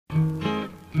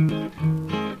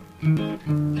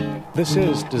This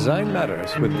is Design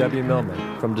Matters with Debbie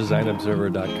Millman from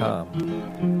DesignObserver.com.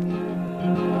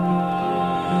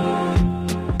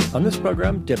 On this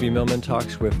program, Debbie Millman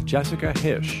talks with Jessica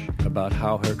Hische about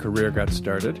how her career got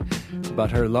started, about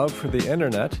her love for the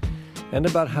internet, and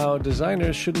about how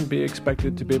designers shouldn't be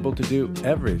expected to be able to do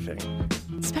everything.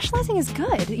 Specializing is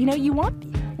good.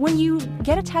 When you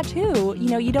get a tattoo,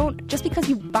 you don't, just because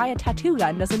you buy a tattoo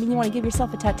gun doesn't mean you want to give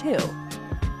yourself a tattoo.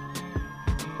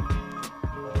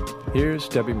 Here's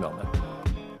Debbie Millman.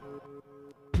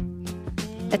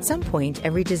 At some point,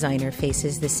 every designer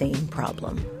faces the same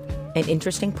problem. An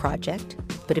interesting project,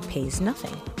 but it pays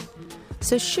nothing.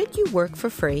 So should you work for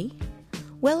free?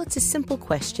 Well, it's a simple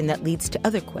question that leads to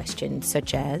other questions,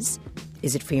 such as,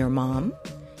 is it for your mom?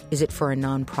 Is it for a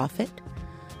nonprofit?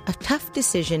 A tough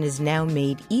decision is now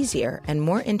made easier and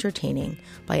more entertaining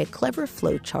by a clever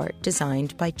flowchart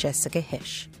designed by Jessica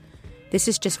Hische. This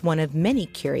is just one of many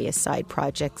curious side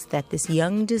projects that this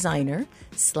young designer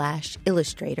 /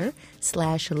 illustrator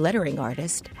 / lettering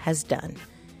artist has done.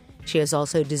 She has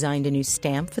also designed a new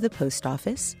stamp for the post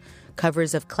office,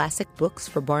 covers of classic books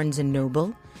for Barnes &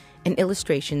 Noble, and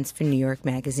illustrations for New York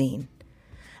Magazine.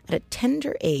 At a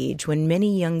tender age, when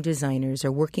many young designers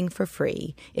are working for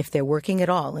free, if they're working at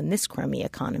all in this crummy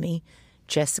economy,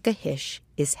 Jessica Hische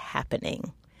is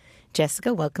happening.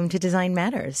 Jessica, welcome to Design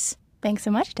Matters. Thanks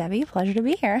so much, Debbie. Pleasure to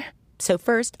be here. So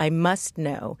first, I must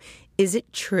know, is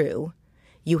it true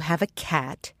you have a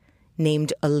cat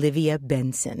named Olivia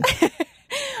Benson?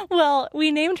 Well,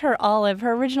 we named her Olive.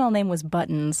 Her original name was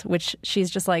Buttons, which she's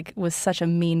just was such a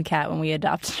mean cat when we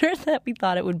adopted her that we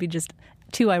thought it would be just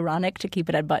too ironic to keep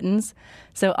it at Buttons.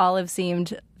 So Olive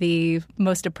seemed the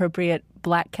most appropriate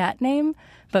black cat name.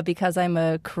 But because I'm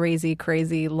a crazy,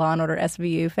 crazy Law & Order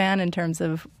SVU fan in terms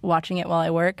of watching it while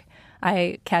I work,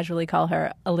 I casually call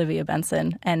her Olivia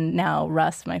Benson, and now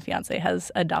Russ, my fiance,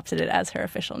 has adopted it as her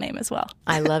official name as well.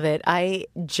 I love it. I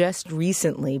just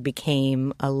recently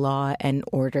became a Law and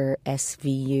Order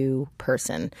SVU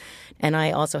person, and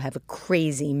I also have a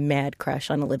crazy mad crush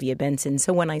on Olivia Benson.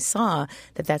 So when I saw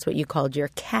that that's what you called your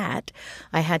cat,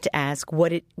 I had to ask,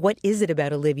 what is it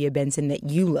about Olivia Benson that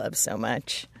you love so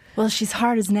much? Well, she's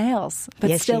hard as nails, but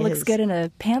yes, still looks good in a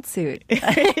pantsuit.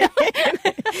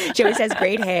 She always has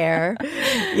great hair.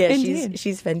 Yeah, Indeed.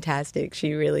 she's fantastic.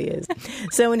 She really is.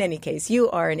 So in any case, you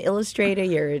are an illustrator,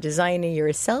 you're a designer, you're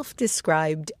a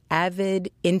self-described avid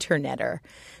internetter.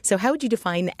 So how would you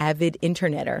define avid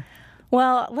internetter?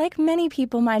 Well, like many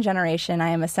people my generation, I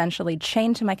am essentially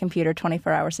chained to my computer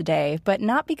 24 hours a day, but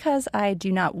not because I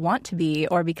do not want to be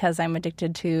or because I'm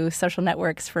addicted to social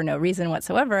networks for no reason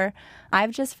whatsoever.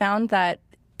 I've just found that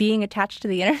being attached to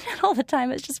the internet all the time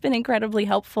has just been incredibly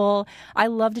helpful. I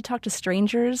love to talk to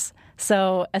strangers.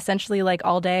 So essentially,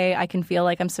 all day, I can feel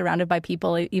like I'm surrounded by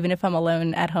people, even if I'm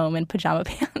alone at home in pajama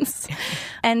pants.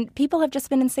 And people have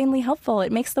just been insanely helpful.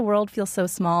 It makes the world feel so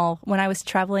small. When I was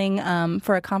traveling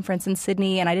for a conference in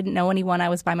Sydney and I didn't know anyone, I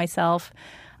was by myself,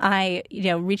 I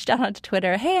reached out onto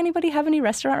Twitter, hey, anybody have any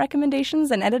restaurant recommendations?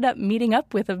 And ended up meeting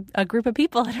up with a group of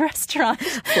people at a restaurant.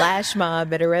 Flash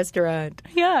mob at a restaurant.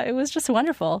 Yeah, it was just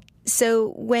wonderful.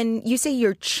 So when you say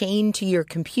you're chained to your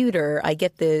computer, I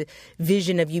get the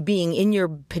vision of you being in your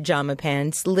pajama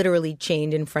pants, literally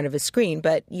chained in front of a screen,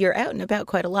 but you're out and about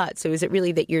quite a lot. So is it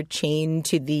really that you're chained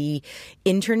to the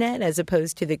internet as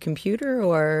opposed to the computer?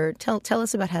 Or tell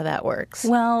us about how that works.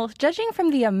 Well, judging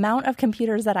from the amount of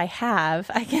computers that I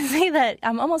have, I can say that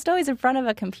I'm almost always in front of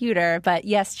a computer. But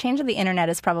yes, chained to the internet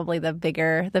is probably the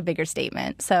bigger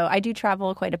statement. So I do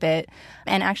travel quite a bit.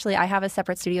 And actually, I have a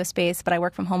separate studio space, but I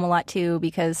work from home a lot too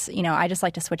because, I just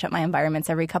like to switch up my environments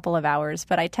every couple of hours.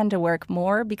 But I tend to work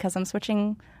more because I'm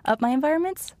switching up my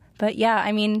environments. But yeah,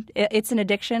 it's an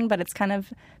addiction, but it's kind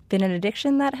of been an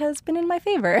addiction that has been in my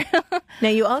favor. Now,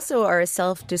 you also are a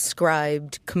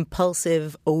self-described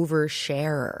compulsive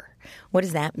oversharer. What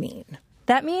does that mean?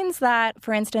 That means that,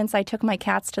 for instance, I took my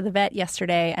cats to the vet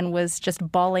yesterday and was just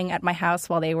bawling at my house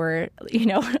while they were,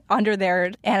 under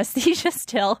their anesthesia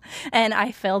still. And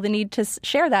I felt the need to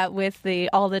share that with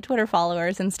all the Twitter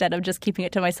followers instead of just keeping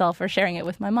it to myself or sharing it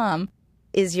with my mom.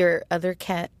 Is your other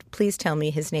cat, please tell me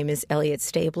his name is Elliot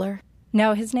Stabler?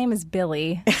 No, his name is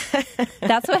Billy.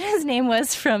 That's what his name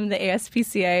was from the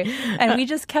ASPCA. And we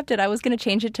just kept it. I was going to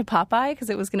change it to Popeye because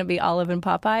it was going to be Olive and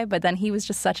Popeye. But then he was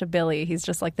just such a Billy. He's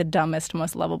just like the dumbest,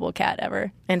 most lovable cat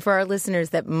ever. And for our listeners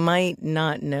that might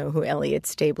not know who Elliot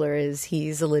Stabler is,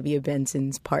 he's Olivia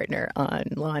Benson's partner on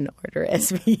Law & Order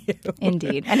SVU.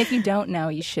 Indeed. And if you don't know,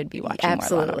 you should be watching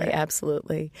more Law & Order.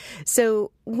 Absolutely.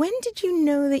 So when did you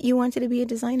know that you wanted to be a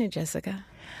designer, Jessica?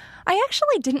 I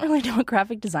actually didn't really know what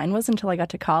graphic design was until I got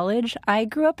to college. I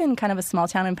grew up in kind of a small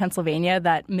town in Pennsylvania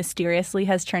that mysteriously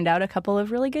has turned out a couple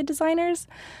of really good designers.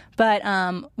 But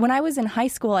when I was in high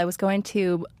school, I was going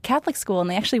to Catholic school, and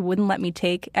they actually wouldn't let me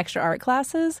take extra art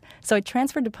classes. So I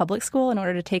transferred to public school in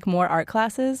order to take more art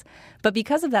classes. But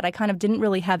because of that, I kind of didn't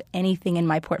really have anything in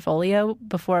my portfolio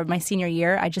before my senior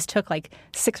year. I just took like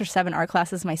 6 or 7 art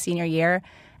classes my senior year.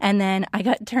 And then I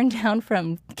got turned down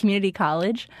from community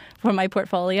college for my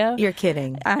portfolio. You're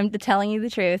kidding. I'm telling you the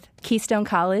truth. Keystone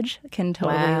College can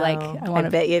totally I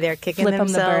bet you they're kicking flip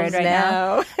themselves them the bird right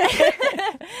now.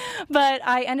 But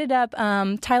I ended up,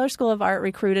 Tyler School of Art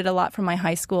recruited a lot from my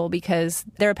high school because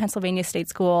they're a Pennsylvania state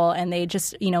school, and they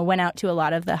just, went out to a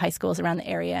lot of the high schools around the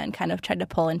area and kind of tried to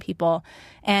pull in people.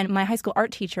 And my high school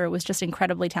art teacher was just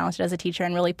incredibly talented as a teacher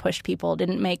and really pushed people,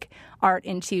 didn't make art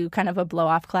into kind of a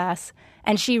blow-off class.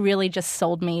 And she really just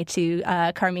sold me to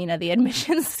Carmina, the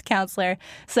admissions counselor.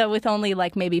 So with only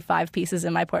like maybe 5 pieces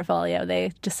in my portfolio,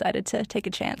 they decided to take a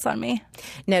chance on me.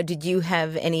 Now, did you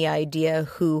have any idea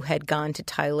who had gone to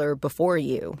Tyler before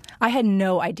you? I had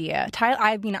no idea.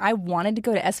 I wanted to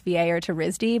go to SVA or to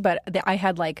RISD, but I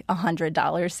had like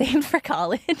 $100 saved for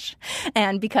college.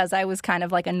 And because I was kind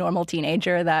of like a normal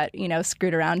teenager that,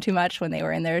 screwed around too much when they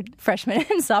were in their freshman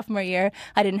and sophomore year,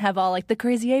 I didn't have all like the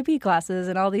crazy AP classes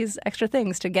and all these extra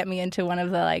things to get me into one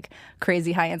of the like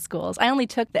crazy high-end schools. I only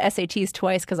took the SATs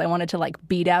twice because I wanted to like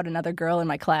beat out another girl in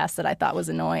my class that I thought was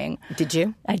annoying. Did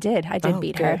you? I did. I did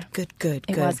beat her. Good.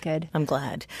 It was good. I'm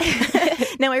glad.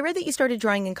 Now, I read that you started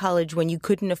drawing in college when you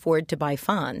couldn't afford to buy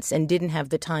fonts and didn't have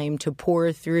the time to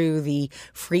pour through the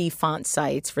free font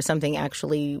sites for something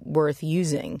actually worth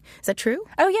using. Is that true?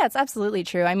 Oh, yeah, it's absolutely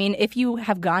true. I mean, if you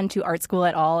have gone to art school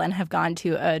at all and have gone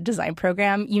to a design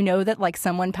program, you know that like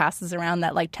someone passes around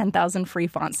that like 10,000 free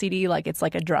font CD like it's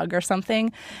like a drug or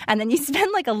something. And then you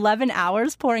spend like 11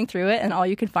 hours pouring through it, and all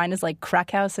you can find is like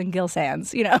Crackhouse and Gill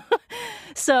Sans,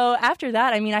 So after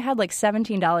that, I mean, I had like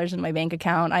 $17 in my bank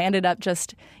account. I ended up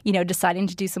just, deciding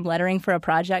to do some lettering for a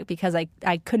project because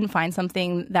I couldn't find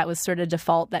something that was sort of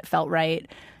default that felt right.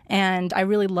 And I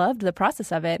really loved the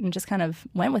process of it and just kind of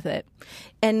went with it.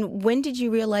 And when did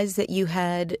you realize that you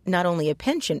had not only a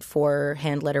penchant for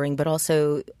hand lettering, but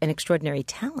also an extraordinary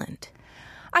talent?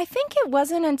 I think it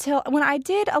wasn't until when I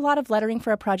did a lot of lettering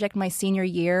for a project my senior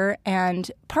year,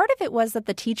 and part of it was that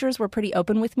the teachers were pretty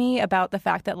open with me about the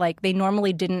fact that like they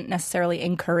normally didn't necessarily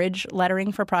encourage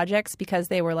lettering for projects because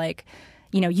they were like,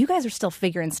 you guys are still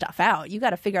figuring stuff out. You got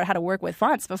to figure out how to work with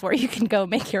fonts before you can go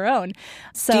make your own.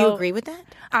 So do you agree with that?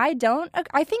 I don't.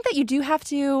 I think that you do have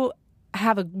to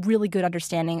have a really good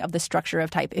understanding of the structure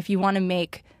of type if you want to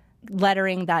make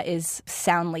lettering that is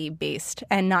soundly based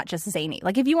and not just zany.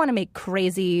 Like if you want to make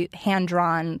crazy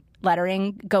hand-drawn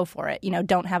lettering, go for it.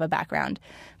 Don't have a background.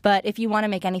 But if you want to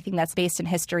make anything that's based in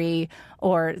history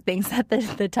or things that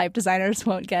the type designers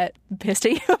won't get pissed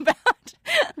at you about,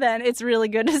 then it's really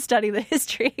good to study the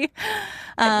history.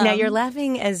 Now, you're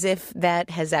laughing as if that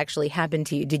has actually happened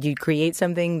to you. Did you create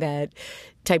something that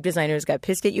type designers got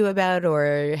pissed at you about,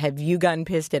 or have you gotten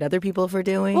pissed at other people for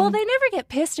doing? Well, they never get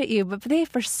pissed at you, but they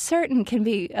for certain can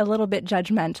be a little bit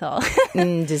judgmental.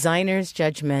 Designers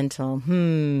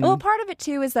judgmental. Well, part of it,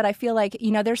 too, is that I feel like,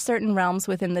 there's certain realms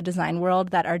within the design world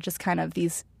that are just kind of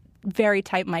these very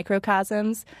tight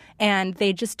microcosms, and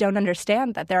they just don't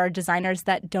understand that there are designers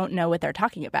that don't know what they're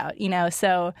talking about,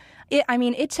 So,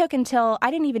 it took until I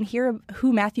didn't even hear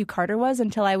who Matthew Carter was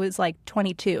until I was like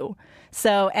 22.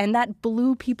 So, and that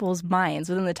blew people's minds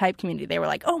within the type community. They were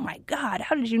like, oh my God,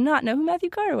 how did you not know who Matthew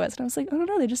Carter was? And I was like, I don't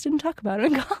know, they just didn't talk about it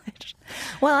in college.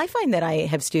 Well, I find that I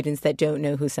have students that don't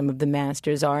know who some of the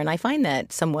masters are, and I find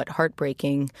that somewhat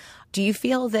heartbreaking. Do you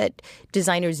feel that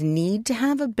designers need to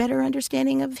have a better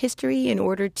understanding of history in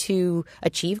order to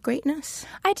achieve greatness?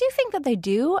 I do think that they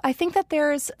do. I think that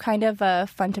there's kind of a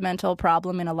fundamental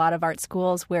problem in a lot of art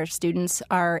schools where students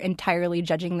are entirely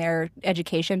judging their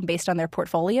education based on their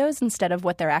portfolios instead of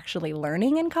what they're actually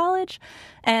learning in college.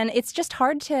 And it's just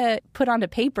hard to put onto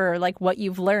paper like what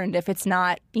you've learned if it's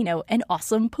not, an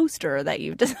awesome poster that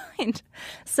you've designed.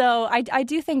 So I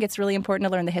do think it's really important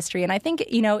to learn the history. And I think,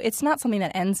 it's not something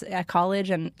that ends at college.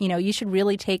 And, you should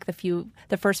really take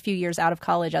the first few years out of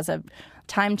college as a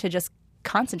time to just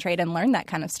concentrate and learn that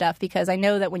kind of stuff, because I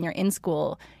know that when you're in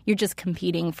school, you're just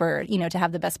competing for, to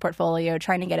have the best portfolio,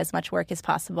 trying to get as much work as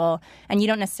possible. And you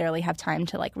don't necessarily have time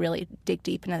to like really dig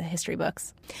deep into the history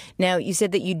books. Now, you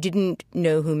said that you didn't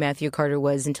know who Matthew Carter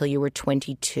was until you were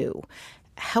 22.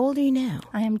 How old are you now?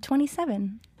 I am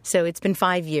 27. So it's been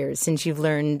 5 years since you've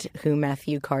learned who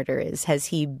Matthew Carter is. Has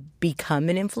he become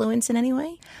an influence in any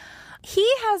way? He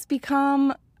has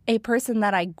become a person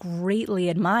that I greatly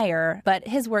admire, but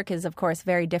his work is, of course,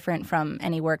 very different from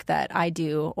any work that I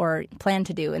do or plan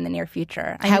to do in the near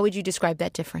future. How would you describe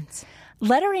that difference?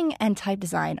 Lettering and type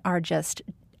design are just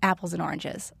apples and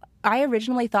oranges. I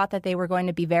originally thought that they were going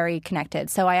to be very connected,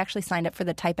 so I actually signed up for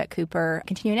the Type at Cooper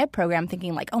continuing ed program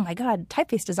thinking like, oh my God,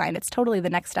 typeface design, it's totally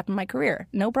the next step in my career.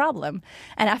 No problem.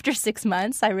 And after 6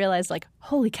 months, I realized like,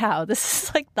 holy cow, this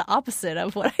is like the opposite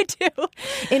of what I do.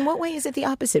 In what way is it the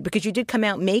opposite? Because you did come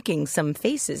out making some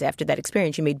faces after that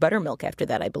experience. You made buttermilk after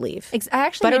that, I believe. I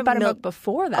actually made buttermilk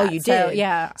before that. Oh, you did? So,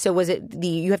 yeah. So was it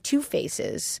you have 2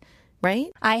 faces,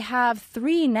 right? I have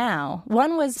 3 now.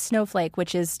 One was Snowflake,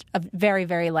 which is a very,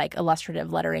 very like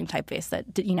illustrative lettering typeface that,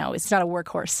 it's not a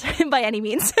workhorse by any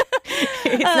means.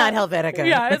 It's not Helvetica.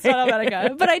 Yeah, it's not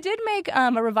Helvetica. But I did make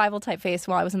a revival typeface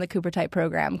while I was in the Cooper Type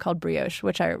program called Brioche,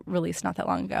 which I released not that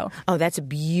long ago. Oh, that's a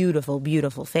beautiful,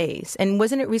 beautiful face. And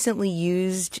wasn't it recently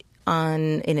used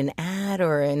in an ad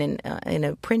or in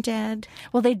a print ad?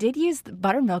 Well, they did use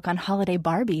buttermilk on Holiday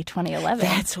Barbie 2011.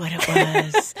 That's what it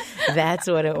was. That's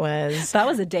what it was. That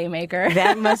was a day maker.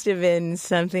 That must have been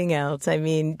something else. I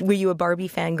mean, were you a Barbie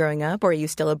fan growing up, or are you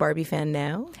still a Barbie fan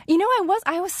now?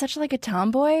 I was such like a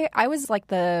tomboy. I was like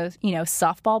the,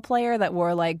 softball player that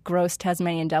wore like gross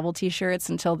Tasmanian Devil t-shirts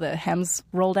until the hems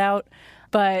rolled out.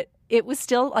 But it was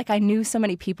still like I knew so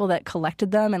many people that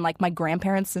collected them, and like my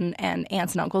grandparents and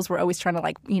aunts and uncles were always trying to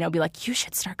like, be like, you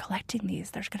should start collecting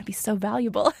these. They're going to be so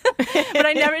valuable. But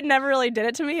I never really did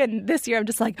it to me. And this year I'm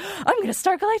just like, I'm going to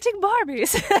start collecting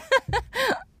Barbies.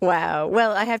 Wow.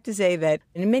 Well, I have to say that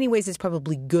in many ways it's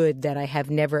probably good that I have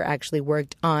never actually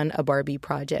worked on a Barbie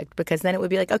project, because then it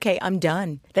would be like, okay, I'm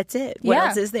done. That's it. What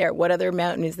else is there? What other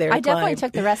mountain is there to I definitely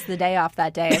climb? took the rest of the day off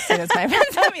that day as soon as my friend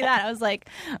sent me that. I was like,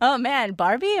 oh man,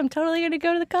 Barbie? I'm totally going to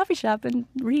go to the coffee shop and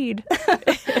read.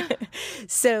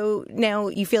 So now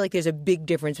you feel like there's a big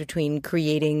difference between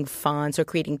creating fonts or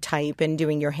creating type and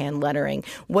doing your hand lettering.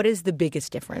 What is the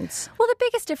biggest difference? Well, the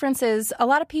biggest difference is a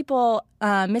lot of people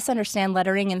misunderstand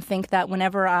lettering and think that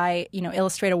whenever I,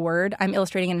 illustrate a word, I'm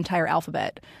illustrating an entire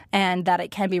alphabet and that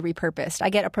it can be repurposed. I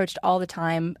get approached all the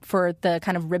time for the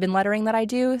kind of ribbon lettering that I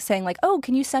do, saying like, oh,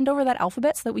 can you send over that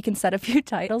alphabet so that we can set a few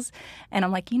titles? And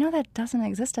I'm like, that doesn't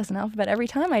exist as an alphabet every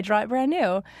time I draw it brand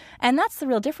new. And that's the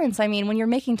real difference. I mean, when you're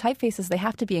making typefaces, they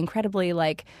have to be incredibly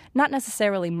like, not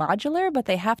necessarily modular, but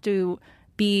they have to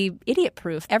be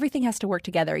idiot-proof. Everything has to work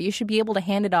together. You should be able to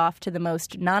hand it off to the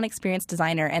most non-experienced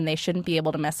designer, and they shouldn't be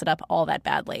able to mess it up all that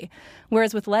badly.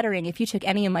 Whereas with lettering, if you took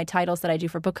any of my titles that I do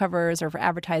for book covers or for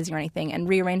advertising or anything and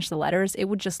rearranged the letters, it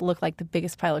would just look like the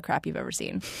biggest pile of crap you've ever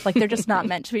seen. Like they're just not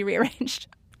meant to be rearranged.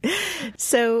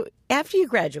 So after you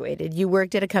graduated, you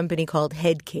worked at a company called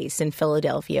Headcase in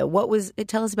Philadelphia.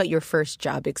 Tell us about your first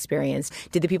job experience.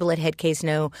 Did the people at Headcase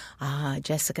know,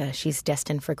 Jessica, she's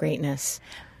destined for greatness?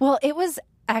 Well, it was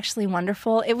actually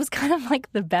wonderful. It was kind of like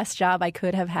the best job I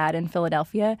could have had in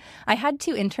Philadelphia. I had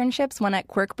 2 internships, one at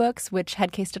Quirk Books, which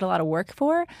Headcase did a lot of work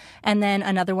for, and then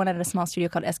another one at a small studio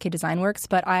called SK Design Works.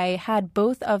 But I had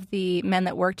both of the men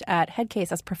that worked at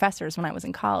Headcase as professors when I was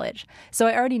in college. So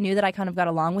I already knew that I kind of got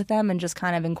along with them and just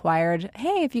kind of inquired,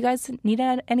 hey, if you guys need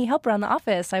any help around the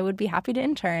office, I would be happy to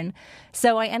intern.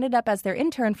 So I ended up as their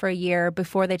intern for a year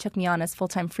before they took me on as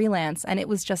full-time freelance, and it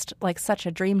was just like such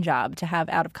a dream job to have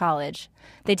out of college.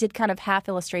 They did kind of half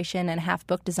illustration and half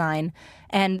book design.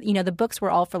 And, the books were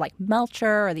all for like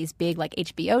Melcher or these big like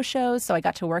HBO shows. So I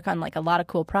got to work on like a lot of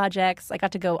cool projects. I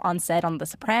got to go on set on The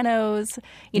Sopranos.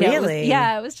 Really?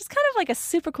 It was just kind of like a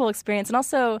super cool experience. And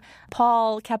also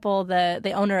Paul Keppel,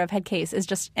 the owner of Headcase, is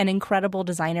just an incredible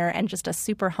designer and just a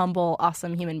super humble,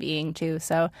 awesome human being too.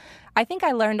 So I think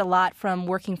I learned a lot from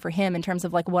working for him in terms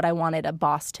of like what I wanted a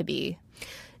boss to be.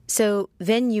 So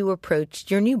then you approached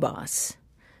your new boss.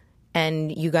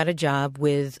 And you got a job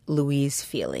with Louise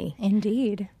Fili.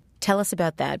 Indeed. Tell us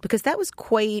about that, because that was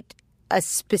quite a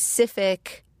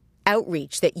specific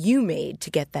outreach that you made to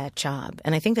get that job.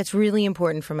 And I think that's really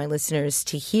important for my listeners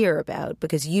to hear about,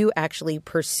 because you actually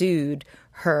pursued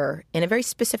her in a very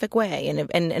specific way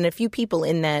and a few people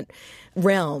in that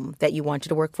realm that you wanted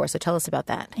to work for. So tell us about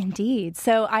that. Indeed.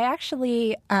 So I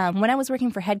actually, when I was working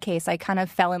for Headcase, I kind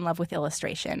of fell in love with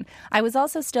illustration. I was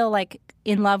also still like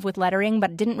in love with lettering,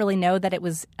 but didn't really know that it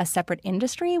was a separate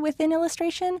industry within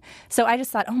illustration. So I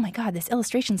just thought, oh my God, this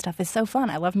illustration stuff is so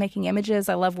fun. I love making images.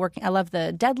 I love working. I love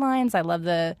the deadlines. I love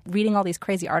reading all these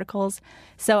crazy articles.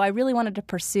 So I really wanted to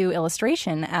pursue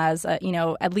illustration as,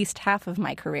 at least half of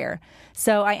my career.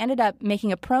 So I ended up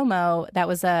making a promo that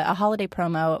was a holiday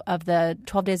promo of the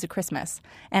 12 Days of Christmas.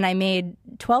 And I made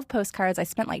 12 postcards. I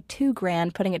spent like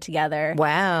 $2,000 putting it together.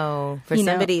 Wow. For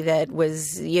somebody that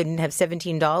you didn't have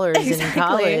 $17 exactly. in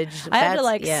college. I had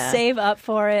to save up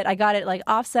for it. I got it like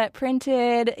offset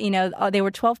printed. They were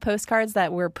 12 postcards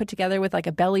that were put together with like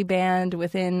a belly band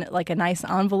within like a nice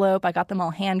envelope. I got them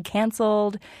all hand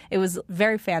canceled. It was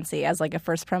very fancy as like a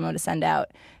first promo to send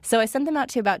out. So I sent them out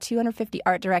to about 250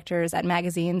 art directors at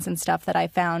magazines and stuff that I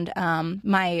found.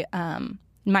 My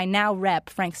now rep,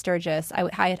 Frank Sturgis,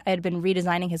 I had been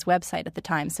redesigning his website at the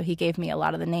time, so he gave me a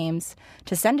lot of the names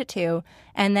to send it to.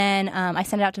 And then I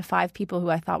sent it out to 5 people who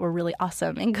I thought were really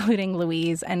awesome, including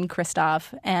Louise and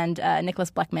Christoph and Nicholas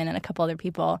Bleckman and a couple other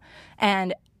people.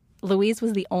 And Louise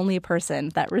was the only person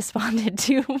that responded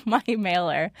to my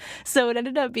mailer. So it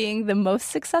ended up being the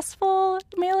most successful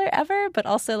mailer ever, but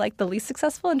also like the least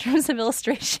successful in terms of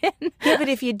illustration. Yeah, but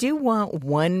if you do want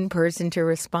one person to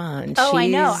respond, I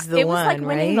know. She's the it was one, like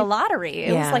winning right? the lottery.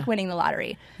 It was like winning the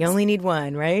lottery. You only need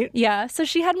one, right? Yeah. So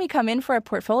she had me come in for a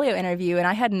portfolio interview, and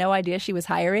I had no idea she was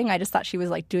hiring. I just thought she was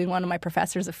like doing one of my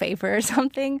professors a favor or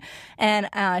something. And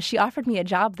she offered me a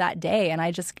job that day, and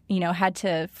I just, had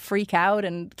to freak out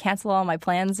and cancel all my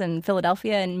plans in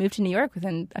Philadelphia and move to New York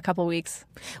within a couple of weeks.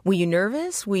 Were you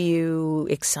nervous? Were you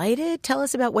excited? Tell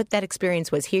us about what that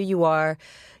experience was. Here you are.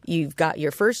 You've got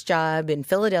your first job in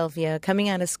Philadelphia, coming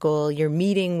out of school. You're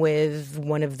meeting with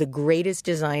one of the greatest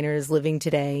designers living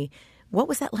today. What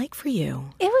was that like for you?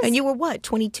 And you were what,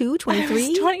 22, 23? I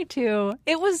was 22.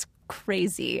 It was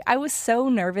crazy. I was so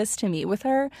nervous to meet with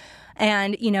her.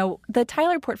 And, the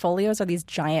Tyler portfolios are these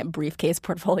giant briefcase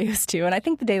portfolios, too. And I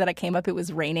think the day that I came up, it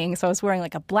was raining. So I was wearing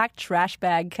like a black trash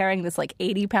bag, carrying this like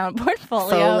 80-pound portfolio.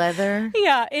 Faux leather?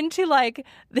 Yeah, into like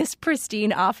this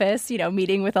pristine office,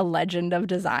 meeting with a legend of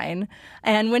design.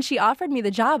 And when she offered me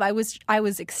the job, I was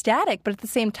ecstatic. But at the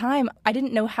same time, I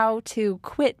didn't know how to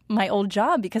quit my old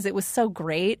job because it was so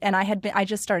great. And I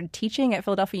just started teaching at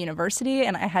Philadelphia University,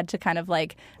 and I had to kind of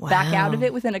like back out of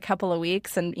it within a couple of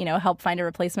weeks and, help find a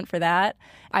replacement for that.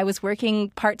 I was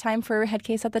working part-time for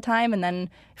Headcase at the time and then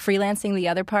freelancing the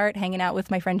other part, hanging out with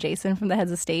my friend Jason from the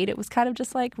Heads of State. It was kind of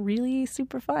just like really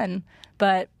super fun,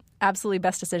 but absolutely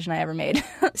best decision I ever made.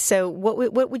 So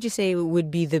what would you say would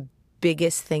be the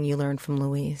biggest thing you learned from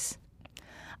Louise?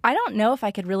 I don't know if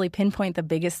I could really pinpoint the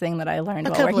biggest thing that I learned.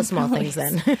 A couple of small things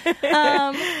then.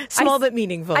 Small but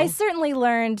meaningful. I certainly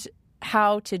learned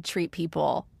how to treat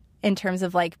people in terms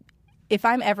of like, if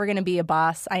I'm ever going to be a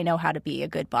boss, I know how to be a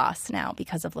good boss now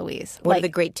because of Louise. What are the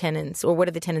great tenets, or what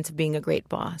are the tenets of being a great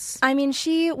boss? I mean,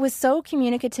 she was so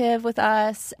communicative with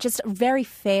us, just very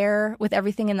fair with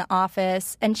everything in the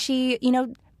office. And she,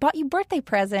 bought you birthday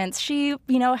presents. She,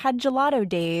 had gelato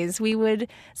days.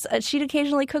 She'd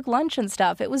occasionally cook lunch and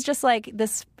stuff. It was just like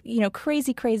this,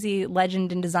 crazy, crazy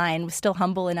legend in design was still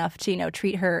humble enough to,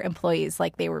 treat her employees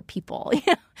like they were people.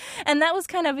 And that was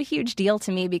kind of a huge deal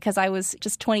to me because I was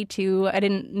just 22. I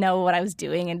didn't know what I was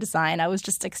doing in design. I was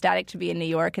just ecstatic to be in New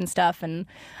York and stuff. And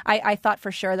I thought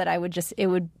for sure that it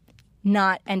would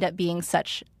not end up being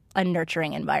such a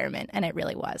nurturing environment. And it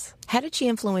really was. How did she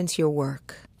influence your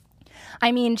work?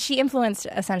 I mean, she influenced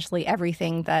essentially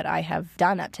everything that I have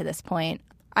done up to this point.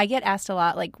 I get asked a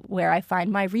lot, like, where I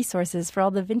find my resources for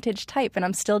all the vintage type, and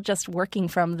I'm still just working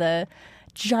from the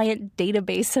giant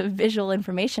database of visual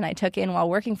information I took in while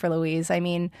working for Louise. I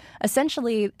mean,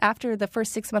 essentially, after the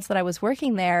first 6 months that I was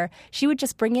working there, she would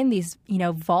just bring in these,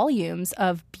 volumes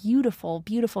of beautiful,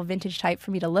 beautiful vintage type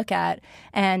for me to look at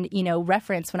and,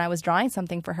 reference when I was drawing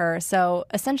something for her. So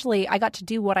essentially, I got to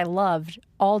do what I loved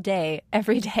all day,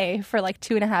 every day for like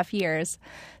 2.5 years.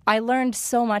 I learned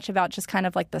so much about just kind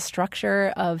of like the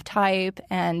structure of type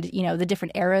and, the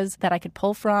different eras that I could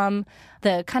pull from,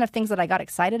 the kind of things that I got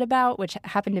excited about, which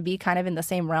happened to be kind of in the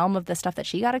same realm of the stuff that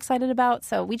she got excited about.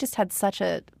 So we just had such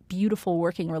a beautiful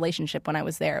working relationship when I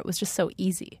was there. It was just so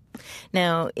easy.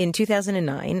 Now, in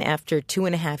 2009, after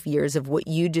 2.5 years of what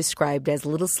you described as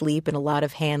little sleep and a lot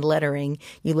of hand lettering,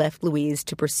 you left Louise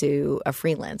to pursue a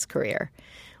freelance career.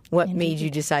 What made you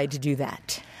decide to do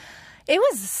that? It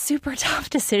was a super tough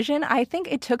decision. I think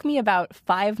it took me about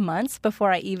 5 months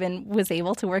before I even was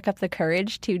able to work up the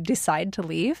courage to decide to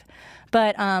leave.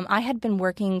 But I had been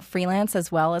working freelance as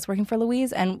well as working for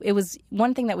Louise. And it was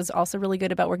one thing that was also really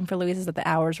good about working for Louise is that the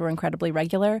hours were incredibly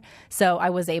regular. So I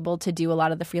was able to do a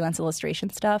lot of the freelance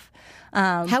illustration stuff.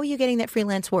 How are you getting that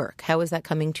freelance work? How is that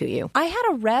coming to you? I had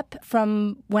a rep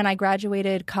from when I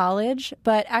graduated college,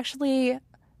 but actually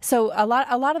So a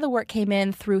lot of the work came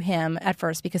in through him at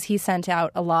first because he sent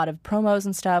out a lot of promos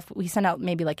and stuff. We sent out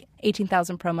maybe like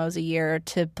 18,000 promos a year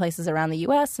to places around the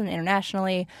U.S. and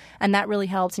internationally, and that really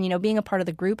helped. And, being a part of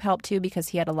the group helped too because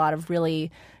he had a lot of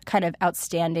really kind of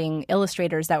outstanding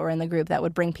illustrators that were in the group that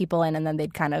would bring people in, and then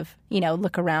they'd kind of,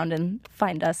 look around and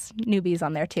find us newbies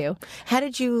on there too. How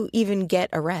did you even get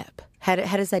a rep? How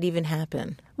does that even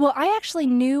happen? Well, I actually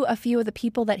knew a few of the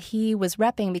people that he was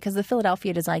repping because the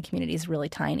Philadelphia design community is really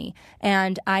tiny.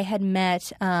 And I had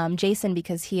met Jason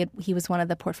because he was one of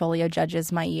the portfolio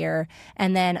judges my year.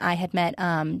 And then I had met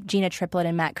Gina Triplett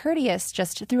and Matt Curtius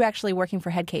just through actually working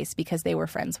for Headcase because they were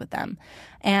friends with them.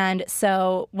 And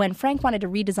so when Frank wanted to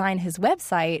redesign his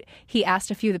website, he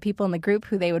asked a few of the people in the group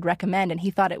who they would recommend, and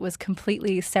he thought it was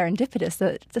completely serendipitous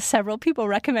that several people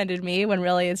recommended me when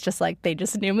really it's just like they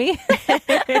just knew me.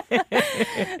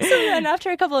 So then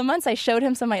after a couple of months, I showed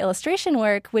him some of my illustration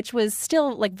work, which was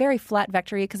still like very flat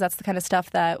vectory because that's the kind of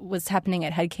stuff that was happening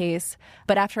at Headcase.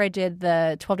 But after I did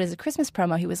the 12 Days of Christmas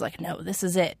promo, he was like, no, this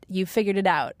is it. You figured it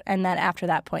out. And then after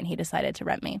that point, he decided to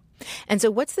rep me. And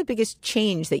so what's the biggest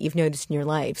change that you've noticed in your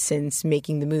life since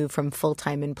making the move from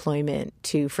full-time employment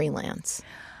to freelance?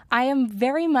 I am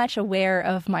very much aware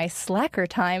of my slacker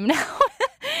time now.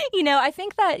 I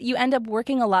think that you end up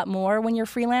working a lot more when you're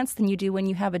freelance than you do when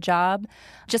you have a job,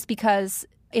 just because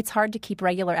it's hard to keep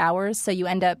regular hours. So you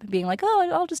end up being like, oh,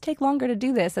 I'll just take longer to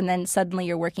do this. And then suddenly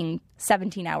you're working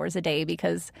 17 hours a day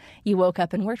because you woke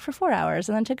up and worked for 4 hours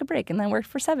and then took a break and then worked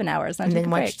for 7 hours and then took a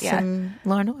break. Watched some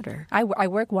Law and Order. I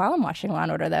work while I'm watching Law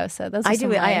and Order, though. So those are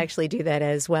I actually do that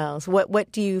as well. So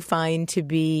what do you find to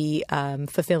be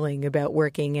fulfilling about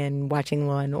working and watching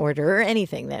Law and Order or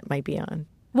anything that might be on?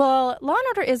 Well, Law &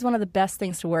 Order is one of the best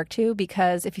things to work to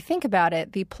because if you think about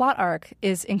it, the plot arc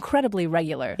is incredibly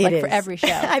regular, for every show.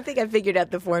 I think I figured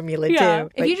out the formula, too.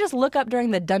 If you just look up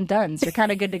during the dun-duns, you're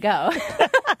kind of good to go.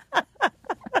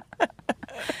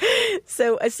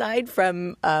 So aside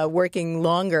from working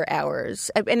longer hours,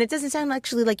 and it doesn't sound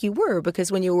actually like you were,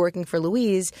 because when you were working for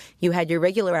Louise, you had your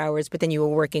regular hours, but then you were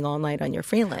working all night on your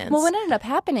freelance. Well, what ended up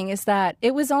happening is that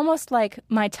it was almost like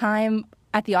my time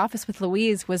at the office with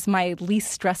Louise was my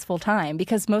least stressful time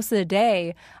because most of the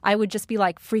day I would just be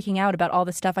like freaking out about all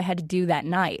the stuff I had to do that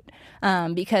night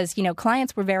because,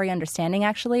 clients were very understanding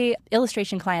actually.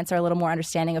 Illustration clients are a little more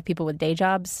understanding of people with day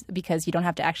jobs because you don't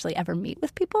have to actually ever meet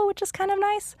with people, which is kind of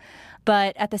nice.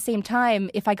 But at the same time,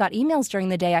 if I got emails during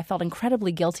the day, I felt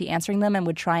incredibly guilty answering them and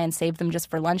would try and save them just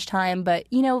for lunchtime. But,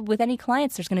 with any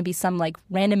clients, there's going to be some like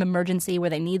random emergency where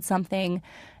they need something.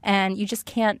 And you just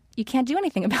can't do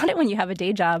anything about it when you have a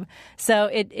day job. So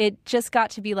it just got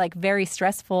to be like very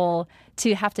stressful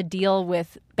to have to deal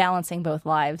with balancing both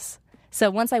lives.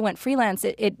 So once I went freelance,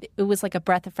 it was like a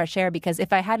breath of fresh air because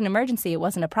if I had an emergency, it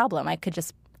wasn't a problem. I could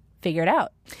just figure it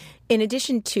out. In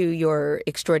addition to your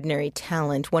extraordinary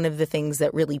talent, one of the things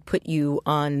that really put you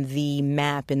on the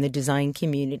map in the design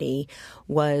community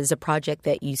was a project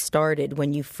that you started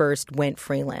when you first went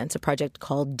freelance, a project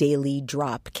called Daily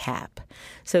Drop Cap.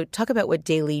 So talk about what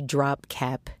Daily Drop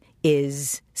Cap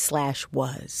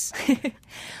is/was.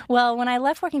 Well, when I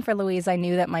left working for Louise, I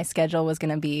knew that my schedule was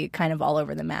going to be kind of all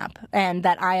over the map and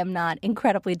that I am not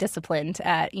incredibly disciplined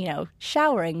at,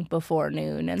 showering before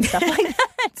noon and stuff like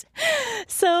that.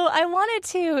 So I wanted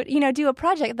to, do a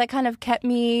project that kind of kept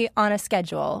me on a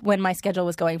schedule when my schedule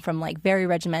was going from like very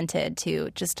regimented to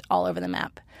just all over the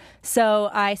map. So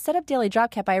I set up Daily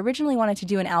Drop Cap. I originally wanted to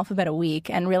do an alphabet a week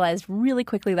and realized really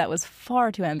quickly that was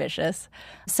far too ambitious.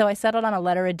 So I settled on a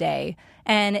letter a day,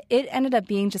 and it ended up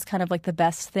being just kind of like the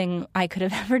best thing I could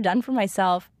have ever done for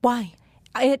myself. Why?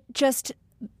 It just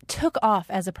took off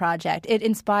as a project. It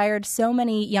inspired so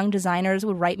many young designers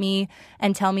would write me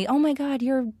and tell me, oh my God,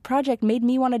 your project made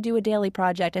me want to do a daily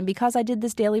project. And because I did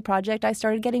this daily project, I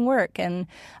started getting work. And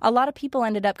a lot of people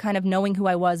ended up kind of knowing who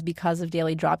I was because of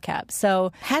Daily Drop Cap.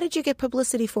 So how did you get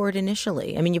publicity for it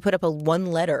initially? I mean, you put up one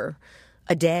letter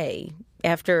a day.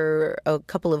 After a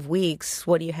couple of weeks,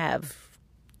 what do you have?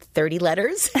 30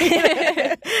 letters?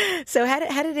 So how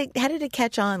did it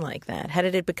catch on like that? How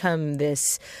did it become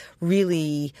this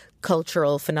really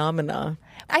cultural phenomena?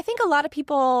 I think a lot of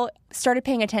people started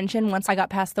paying attention once I got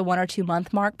past the 1 or 2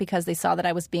 month mark because they saw that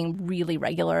I was being really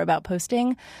regular about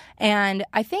posting. And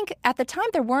I think at the time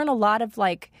there weren't a lot of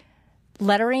like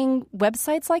lettering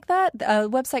websites like that. A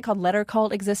website called Letter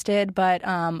Cult existed, but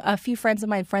a few friends of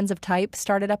mine, Friends of Type,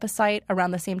 started up a site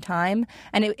around the same time.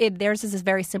 And theirs is a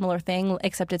very similar thing,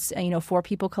 except it's 4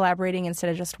 people collaborating instead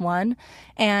of just one.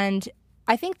 And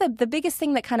I think that the biggest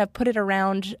thing that kind of put it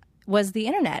around was the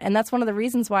internet. And that's one of the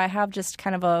reasons why I have just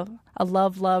kind of a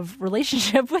love-love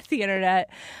relationship with the internet.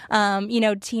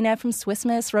 Tina from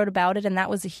Swissmiss wrote about it, and that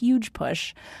was a huge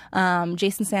push.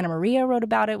 Jason Santa Maria wrote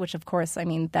about it, which, of course, I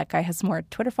mean, that guy has more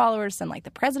Twitter followers than, like,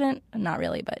 the president. Not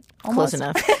really, but almost.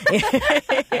 Close enough.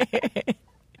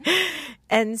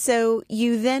 And so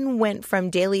you then went from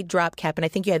Daily Dropcap, and I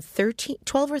think you had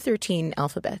 12 or 13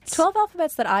 alphabets. 12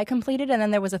 alphabets that I completed, and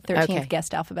then there was a 13th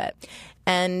guest alphabet.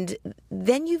 And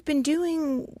then you've been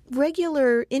doing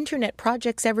regular internet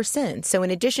projects ever since. So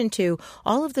in addition to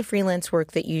all of the freelance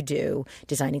work that you do,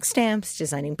 designing stamps,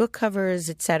 designing book covers,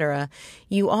 etc.,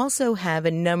 you also have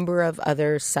a number of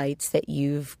other sites that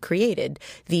you've created.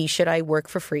 The Should I Work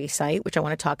for Free site, which I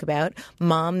want to talk about.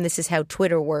 Mom, this is how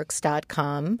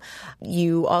twitterworks.com.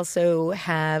 You also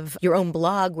have your own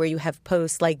blog where you have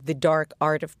posts like The Dark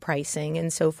Art of Pricing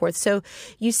and so forth. So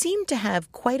you seem to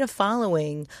have quite a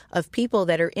following of people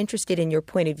that are interested in your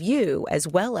point of view as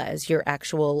well as your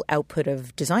actual output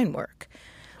of design work.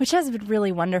 Which has been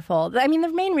really wonderful. I mean,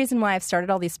 the main reason why I've started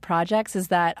all these projects is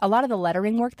that a lot of the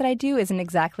lettering work that I do isn't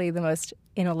exactly the most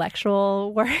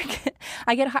intellectual work.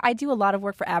 I do a lot of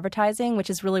work for advertising, which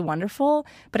is really wonderful.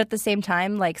 But at the same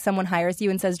time, like someone hires you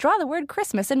and says, draw the word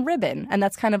Christmas in ribbon. And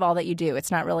that's kind of all that you do.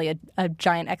 It's not really a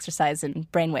giant exercise in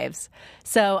brainwaves.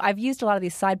 So I've used a lot of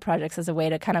these side projects as a way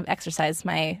to kind of exercise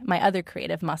my other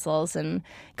creative muscles. And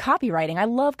copywriting. I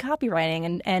love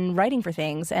copywriting and writing for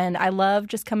things. And I love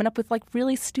just coming up with like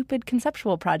really stupid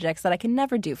conceptual projects that I can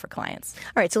never do for clients.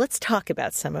 All right, so let's talk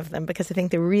about some of them because I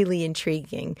think they're really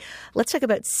intriguing. Let's talk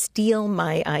about Steal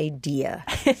My Idea.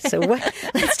 So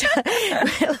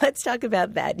let's talk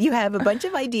about that. You have a bunch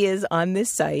of ideas on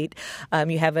this site.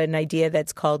 You have an idea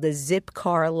that's called a zip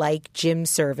car-like gym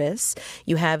service.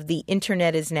 You have the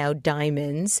internet is now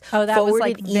diamonds. Oh, that was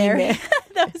like very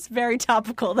that was very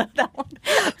topical, that one.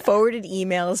 Forwarded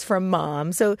emails from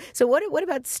mom. So what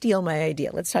about Steal My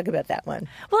Idea? Let's talk about that one.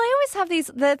 Well, I always have these.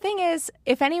 The thing is,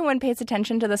 if anyone pays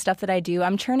attention to the stuff that I do,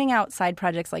 I'm churning out side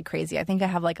projects like crazy. I think I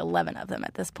have like 11 of them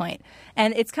at this point.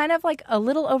 And it's kind of like a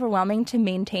little overwhelming to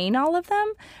maintain all of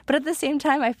them. But at the same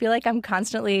time, I feel like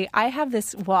I have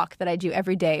this walk that I do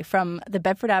every day from the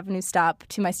Bedford Avenue stop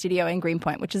to my studio in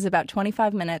Greenpoint, which is about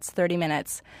 25 minutes, 30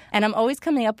 minutes. And I'm always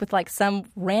coming up with like some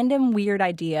random weird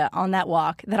idea on that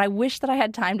walk that I wish that I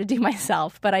had time to do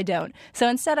myself, but I don't. So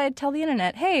instead, I tell the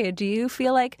internet, hey, do you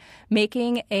feel like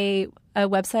making a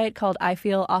website called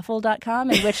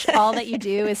IFeelAwful.com in which all that you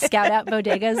do is scout out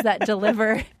bodegas that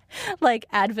deliver like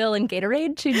Advil and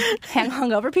Gatorade to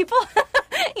hungover people?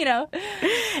 You know.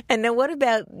 And now, what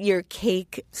about your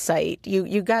cake site?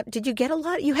 Did you get a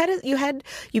lot?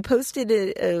 You posted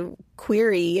a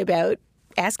query about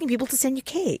asking people to send you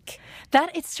cake.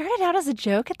 That it started out as a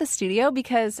joke at the studio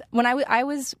because when I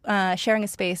was sharing a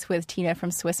space with Tina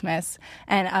from Swissmiss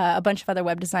and a bunch of other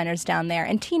web designers down there,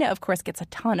 and Tina, of course, gets a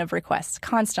ton of requests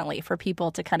constantly for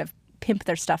people to kind of pimp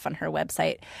their stuff on her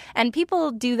website. And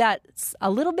people do that a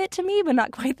little bit to me, but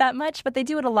not quite that much. But they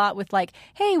do it a lot with like,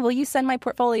 hey, will you send my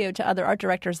portfolio to other art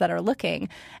directors that are looking?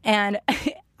 And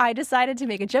I decided to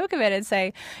make a joke of it and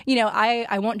say, you know,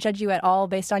 I won't judge you at all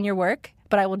based on your work,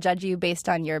 but I will judge you based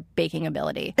on your baking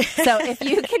ability. So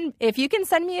if you can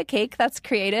send me a cake that's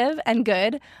creative and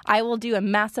good, I will do a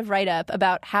massive write-up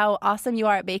about how awesome you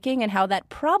are at baking and how that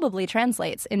probably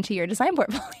translates into your design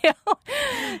portfolio.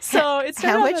 So it's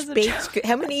how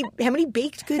many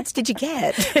baked goods did you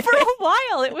get? For a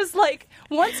while, it was like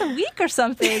once a week or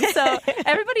something. So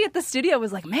everybody at the studio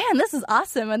was like, "Man, this is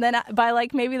awesome!" And then by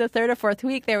like maybe the third or fourth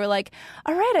week, they were like,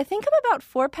 "All right, I think I'm about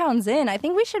 4 pounds in. I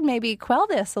think we should maybe quell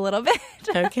this a little bit."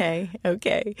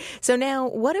 Okay. So now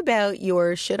what about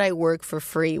your Should I Work for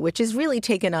Free, which has really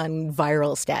taken on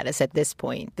viral status at this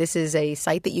point? This is a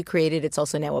site that you created. It's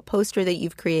also now a poster that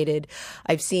you've created.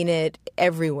 I've seen it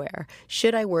everywhere.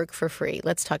 Should I Work for Free?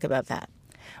 Let's talk about that.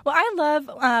 Well, I love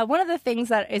one of the things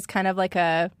that is kind of like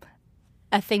a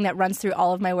thing that runs through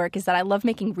all of my work is that I love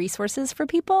making resources for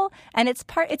people. And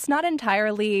it's not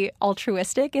entirely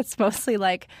altruistic. It's mostly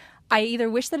like I either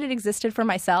wish that it existed for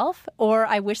myself or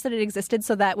I wish that it existed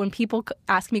so that when people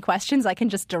ask me questions, I can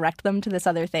just direct them to this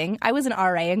other thing. I was an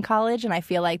RA in college, and I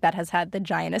feel like that has had the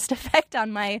giantest effect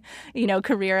on my,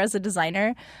 career as a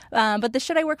designer. But the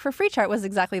Should I Work for Free chart was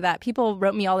exactly that. People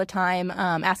wrote me all the time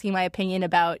asking my opinion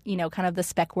about, kind of the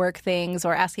spec work things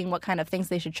or asking what kind of things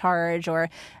they should charge or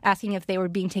asking if they were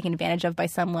being taken advantage of by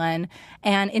someone.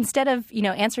 And instead of,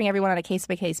 answering everyone on a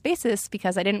case-by-case basis,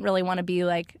 because I didn't really want to be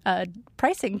like a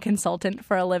pricing consultant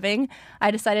for a living,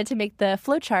 I decided to make the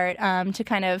flowchart to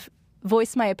kind of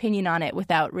voice my opinion on it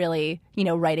without really,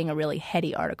 writing a really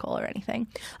heady article or anything.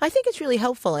 I think it's really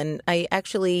helpful, and I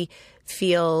actually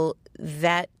feel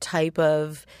that type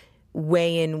of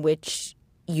way in which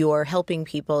you're helping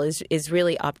people is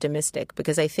really optimistic,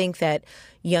 because I think that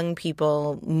young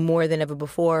people more than ever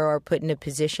before are put in a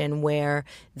position where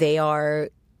they are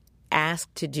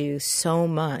asked to do so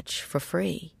much for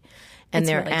free. And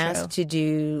they're really asked to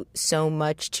do so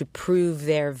much to prove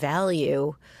their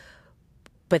value,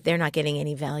 but they're not getting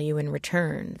any value in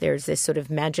return. There's this sort of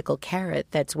magical carrot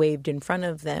that's waved in front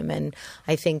of them. And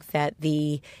I think that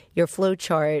your flow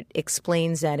chart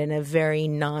explains that in a very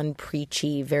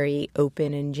non-preachy, very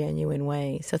open and genuine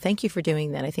way. So thank you for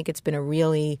doing that. I think it's been a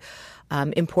really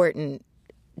important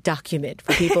document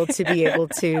for people to be able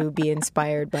to be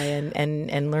inspired by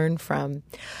and learn from.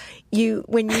 You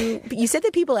said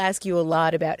that people ask you a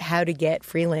lot about how to get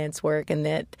freelance work, and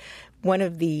that one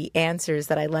of the answers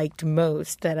that I liked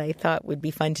most that I thought would be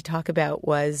fun to talk about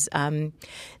was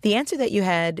the answer that you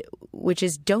had, which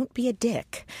is don't be a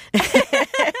dick.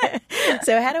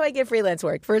 So how do I get freelance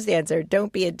work? First answer,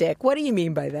 don't be a dick. What do you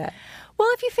mean by that? Well,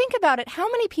 if you think about it, how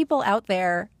many people out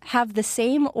there have the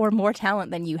same or more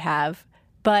talent than you have,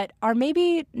 but are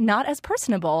maybe not as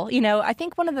personable? I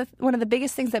think one of the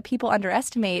biggest things that people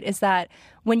underestimate is that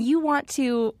when you want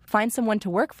to find someone to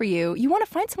work for you, you want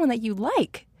to find someone that you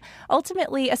like.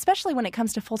 Ultimately, especially when it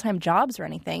comes to full-time jobs or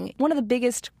anything, one of the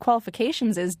biggest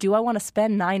qualifications is, do I want to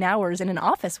spend 9 hours in an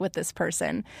office with this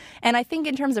person? And I think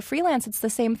in terms of freelance, it's the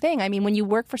same thing. I mean, when you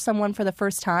work for someone for the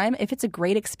first time, if it's a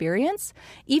great experience,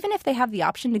 even if they have the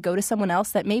option to go to someone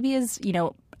else that maybe is,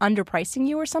 underpricing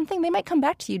you or something, they might come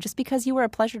back to you just because you were a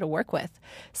pleasure to work with.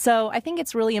 So I think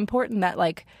it's really important that,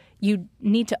 you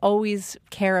need to always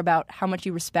care about how much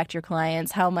you respect your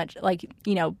clients, how much,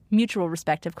 mutual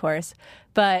respect, of course.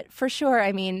 But for sure,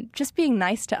 I mean, just being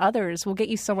nice to others will get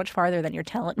you so much farther than your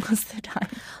talent most of the time.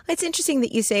 It's interesting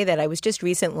that you say that. I was just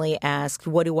recently asked,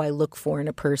 what do I look for in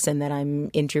a person that I'm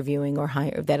interviewing or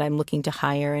that I'm looking to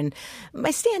hire? And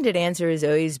my standard answer has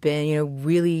always been,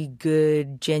 really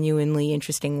good, genuinely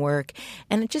interesting work.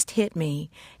 And it just hit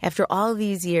me. After all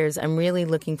these years, I'm really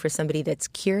looking for somebody that's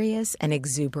curious and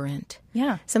exuberant.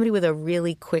 Yeah. Somebody with a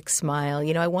really quick smile.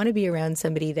 I want to be around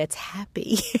somebody that's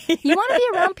happy. You want to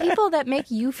be around people that make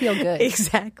you feel good.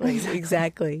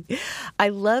 Exactly. I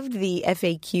loved the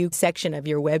FAQ section of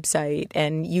your website,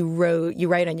 and you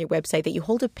write on your website that you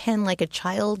hold a pen like a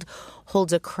child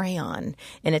holds a crayon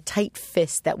in a tight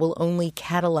fist that will only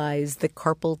catalyze the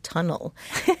carpal tunnel.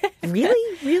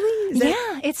 Really?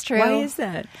 Yeah, it's true. Why is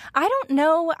that? I don't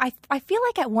know. I feel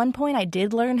like at one point I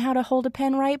did learn how to hold a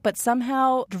pen right, but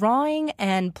somehow drawing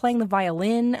and playing the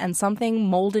violin and something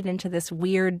molded into this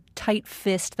weird tight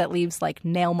fist that leaves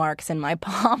nail marks in my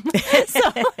palm. So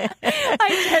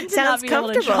I tend to not be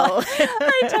able to draw.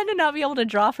 I tend to not be able to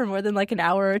draw for more than an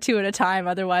hour or two at a time.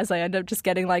 Otherwise, I end up just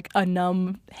getting a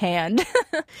numb hand.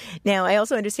 Now, I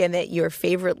also understand that your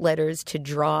favorite letters to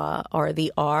draw are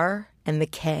the R and the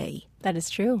K. That is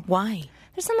true. Why?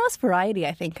 There's the most variety,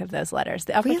 I think, of those letters.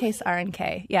 The uppercase R and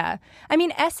K. Yeah. I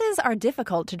mean, S's are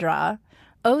difficult to draw.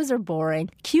 O's are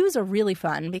boring. Q's are really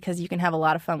fun because you can have a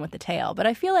lot of fun with the tail. But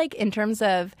I feel like in terms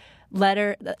of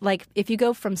letter, if you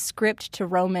go from script to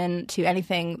Roman to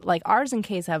anything, R's and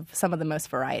K's have some of the most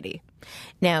variety.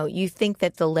 Now, you think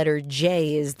that the letter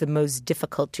J is the most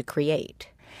difficult to create.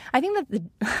 I think that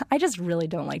I just really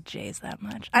don't like J's that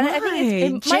much. Why? I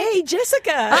think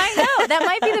Jessica. I know. That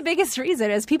might be the biggest reason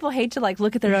is people hate to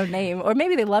look at their own name, or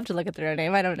maybe they love to look at their own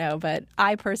name. I don't know. But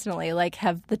I personally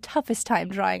have the toughest time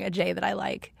drawing a J that I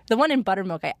like. The one in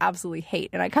Buttermilk I absolutely hate,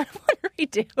 and I kind of want to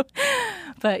redo.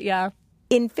 But yeah.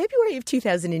 In February of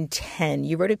 2010,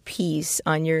 you wrote a piece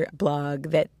on your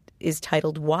blog that is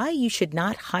titled, "Why You Should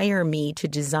Not Hire Me to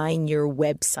Design Your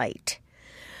Website."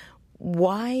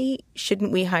 Why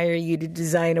shouldn't we hire you to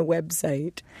design a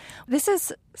website? This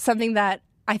is something that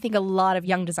I think a lot of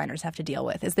young designers have to deal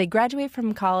with is they graduate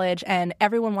from college and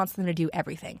everyone wants them to do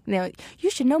everything. You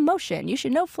should know motion. You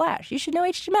should know Flash. You should know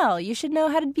HTML. You should know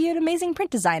how to be an amazing print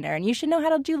designer. And you should know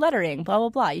how to do lettering, blah, blah,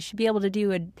 blah. You should be able to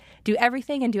do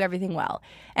everything and do everything well.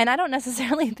 And I don't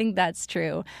necessarily think that's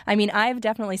true. I mean, I've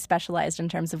definitely specialized in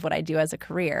terms of what I do as a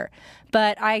career.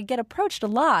 But I get approached a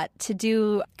lot to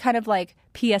do kind of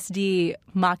PSD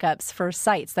mock-ups for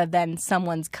sites that then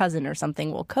someone's cousin or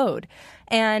something will code.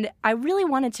 And I really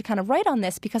wanted to kind of write on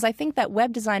this because I think that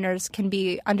web designers can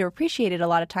be underappreciated a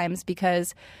lot of times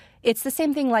because it's the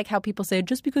same thing like how people say,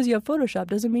 just because you have Photoshop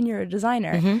doesn't mean you're a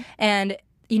designer. Mm-hmm. And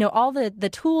all the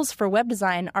tools for web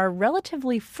design are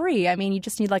relatively free. I mean, you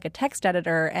just need like a text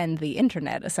editor and the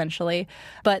internet, essentially.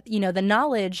 But, the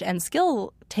knowledge and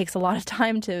skill takes a lot of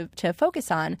time to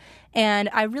focus on. And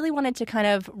I really wanted to kind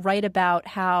of write about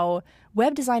how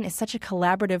web design is such a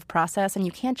collaborative process, and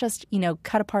you can't just,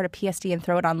 cut apart a PSD and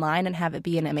throw it online and have it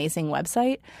be an amazing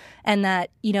website. And that,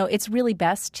 it's really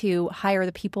best to hire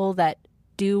the people that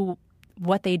do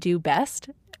what they do best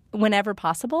whenever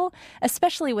possible,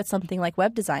 especially with something like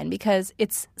web design, because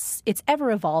it's ever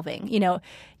evolving.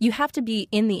 You have to be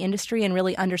in the industry and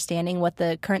really understanding what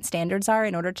the current standards are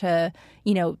in order to,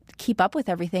 keep up with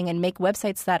everything and make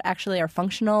websites that actually are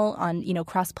functional on,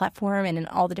 cross-platform and in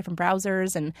all the different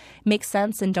browsers and make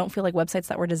sense and don't feel like websites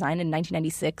that were designed in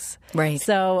 1996. Right.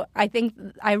 So I think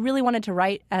I really wanted to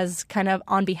write as kind of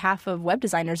on behalf of web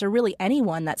designers, or really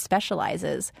anyone that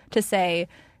specializes, to say,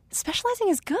 specializing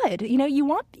is good.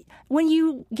 When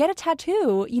you get a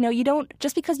tattoo, you don't,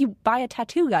 just because you buy a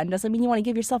tattoo gun doesn't mean you want to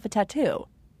give yourself a tattoo.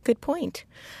 Good point.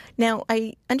 Now,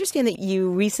 I understand that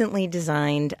you recently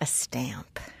designed a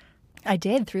stamp. I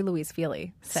did, through Louise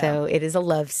Fili. So it is a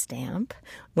love stamp.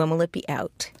 When will it be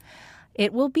out?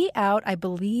 It will be out, I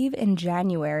believe, in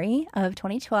January of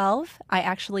 2012. I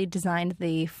actually designed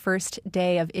the first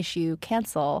day of issue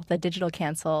cancel, the digital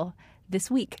cancel, this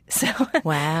week. So,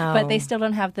 wow. But they still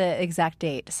don't have the exact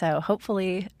date. So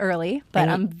hopefully early. But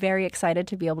I'm very excited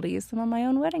to be able to use them on my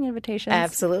own wedding invitations.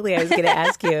 Absolutely. I was going to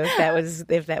ask you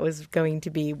if that was going to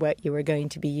be what you were going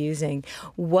to be using.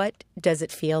 What does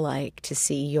it feel like to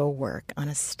see your work on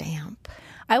a stamp?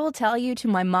 I will tell you, to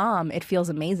my mom, it feels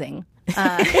amazing.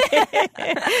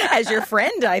 As your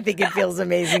friend, I think it feels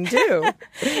amazing too.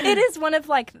 It is one of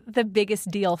the biggest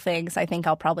deal things I think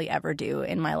I'll probably ever do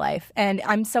in my life. And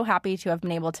I'm so happy to have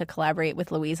been able to collaborate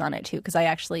with Louise on it too, because I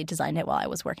actually designed it while I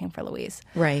was working for Louise.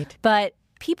 Right. But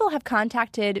people have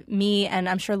contacted me, and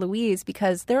I'm sure Louise,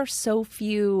 because there are so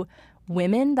few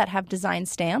women that have designed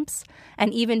stamps,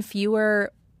 and even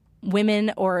fewer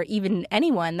women or even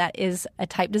anyone that is a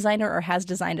type designer or has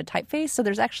designed a typeface. So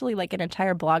there's actually an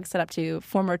entire blog set up to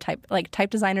former type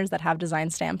designers that have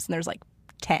designed stamps, and there's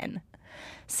 10.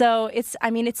 So it's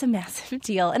a massive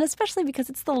deal, and especially because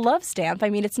it's the love stamp.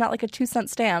 It's not like a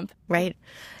 2-cent stamp. Right.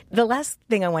 The last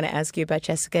thing I want to ask you about,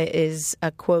 Jessica, is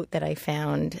a quote that I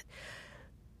found.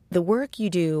 The work you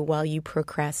do while you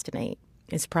procrastinate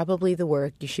is probably the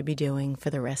work you should be doing for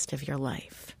the rest of your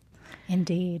life.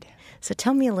 Indeed. So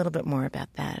tell me a little bit more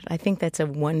about that. I think that's a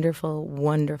wonderful,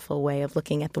 wonderful way of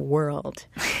looking at the world.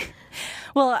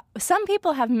 Well, some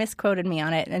people have misquoted me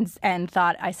on it and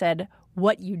thought I said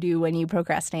what you do when you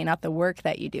procrastinate, not the work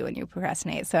that you do when you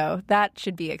procrastinate. So that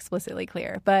should be explicitly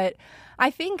clear. But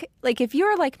I think if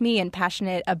you're like me and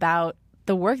passionate about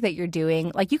the work that you're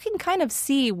doing, you can kind of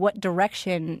see what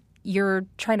direction you're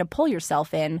trying to pull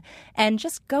yourself in and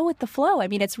just go with the flow.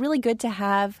 It's really good to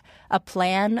have a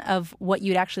plan of what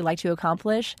you'd actually like to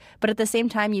accomplish, but at the same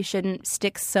time, you shouldn't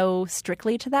stick so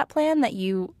strictly to that plan that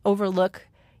you overlook,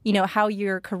 how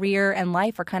your career and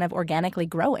life are kind of organically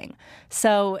growing.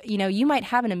 So, you might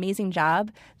have an amazing job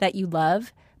that you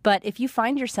love, but if you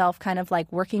find yourself kind of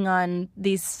working on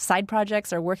these side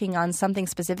projects or working on something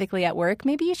specifically at work,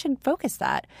 maybe you should focus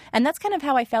that. And that's kind of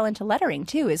how I fell into lettering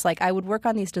too, is I would work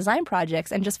on these design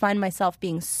projects and just find myself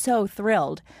being so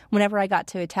thrilled whenever I got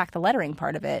to attack the lettering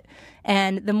part of it.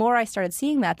 And the more I started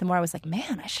seeing that, the more I was like,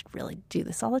 man, I should really do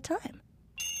this all the time.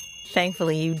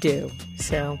 Thankfully, you do.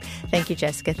 So thank you,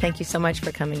 Jessica. Thank you so much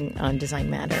for coming on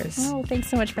Design Matters. Oh, thanks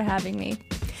so much for having me.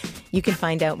 You can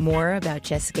find out more about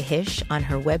Jessica Hische on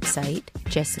her website,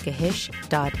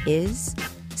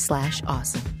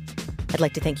 jessicahische.is/awesome. I'd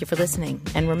like to thank you for listening.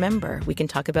 And remember, we can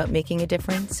talk about making a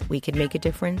difference, we can make a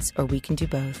difference, or we can do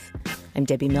both. I'm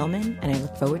Debbie Millman, and I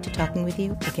look forward to talking with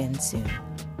you again soon.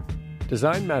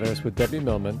 Design Matters with Debbie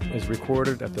Millman is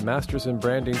recorded at the Masters in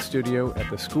Branding Studio at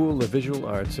the School of Visual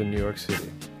Arts in New York City.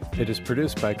 It is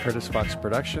produced by Curtis Fox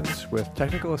Productions with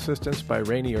technical assistance by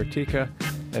Rainey Ortica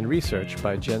and research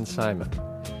by Jen Simon.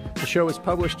 The show is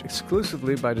published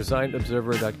exclusively by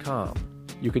DesignObserver.com.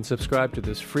 You can subscribe to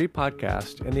this free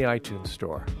podcast in the iTunes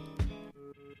Store.